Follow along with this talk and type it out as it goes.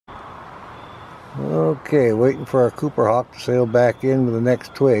Okay, waiting for our Cooper Hawk to sail back in with the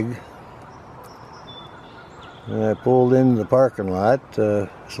next twig. And I pulled into the parking lot,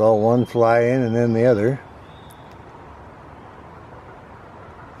 saw one fly in and then the other.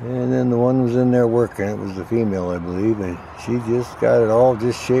 And then the one was in there working. It was the female, I believe, and she just got it all,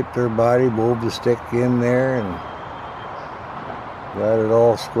 just shaped her body, wove the stick in there, and got it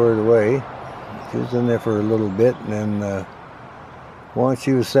all squared away. She was in there for a little bit, and then once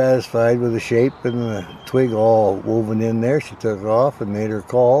she was satisfied with the shape and the twig all woven in there, she took off and made her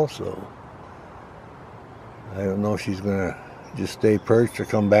call. So I don't know if she's going to just stay perched or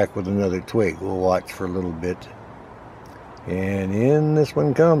come back with another twig. We'll watch for a little bit. And in this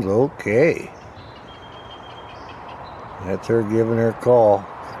one comes. Okay. That's her giving her call.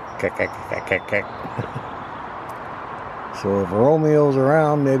 So if Romeo's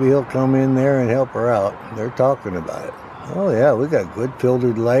around, maybe he'll come in there and help her out. They're talking about it. Oh yeah, we got good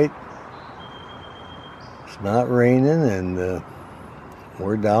filtered light. It's not raining, and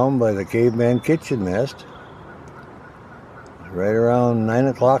we're down by the Caveman Kitchen nest. It's right around 9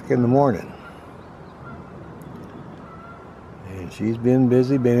 o'clock in the morning. And she's been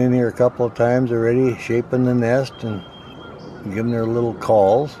busy, been in here a couple of times already, shaping the nest and giving her little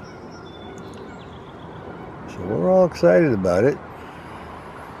calls. So we're all excited about it.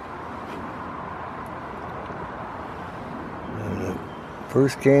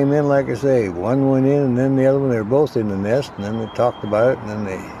 First came in, like I say, one went in and then the other one, they were both in the nest, and then they talked about it, and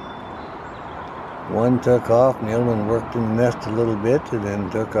then one took off and the other one worked in the nest a little bit and then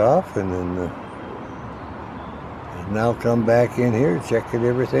took off, and then now come back in here checking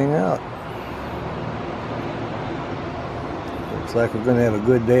everything out. Looks like we're going to have a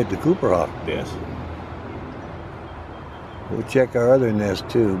good day at the Cooper Hawk nest. We'll check our other nest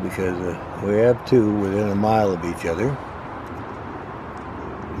too, because we have two within a mile of each other.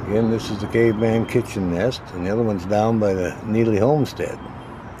 Again, this is the Caveman Kitchen nest, and the other one's down by the Neely Homestead.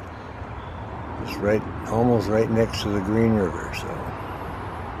 It's right, almost right next to the Green River, so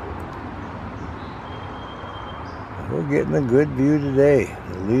we're getting a good view today.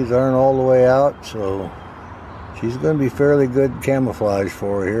 The leaves aren't all the way out, so she's going to be fairly good camouflage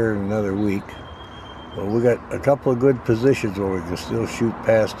for her here in another week. But we got a couple of good positions where we can still shoot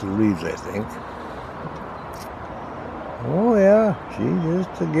past the leaves, I think. Oh yeah, she's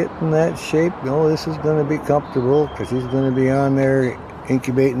just getting that shape. No, this is going to be comfortable because she's going to be on there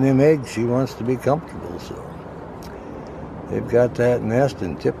incubating them eggs. She wants to be comfortable, so they've got that nest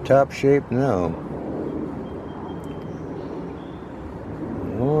in tip-top shape now.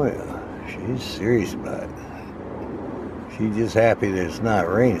 Oh yeah, she's serious about it. She's just happy that it's not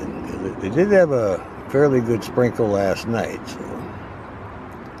raining, because they did have a fairly good sprinkle last night, so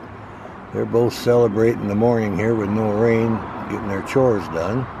they're both celebrating the morning here with no rain, getting their chores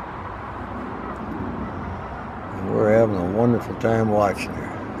done. And we're having a wonderful time watching her.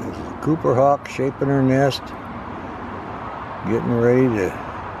 This is a Cooper Hawk shaping her nest, getting ready to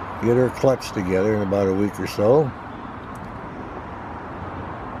get her clutch together in about a week or so.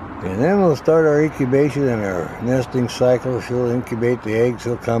 And then we'll start our incubation and our nesting cycle. She'll incubate the eggs,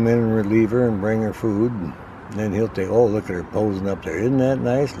 he'll come in and relieve her and bring her food. And then he'll take, oh, look at her posing up there. Isn't that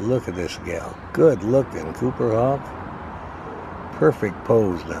nice? Look at this gal. Good looking Cooper Hawk. Perfect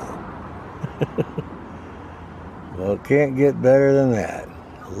pose now. Well, can't get better than that.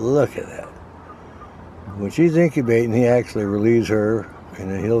 Look at that. When she's incubating, he actually relieves her, and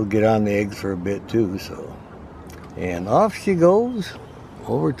then he'll get on the eggs for a bit too, so. And off she goes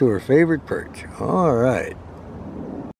over to her favorite perch. All right.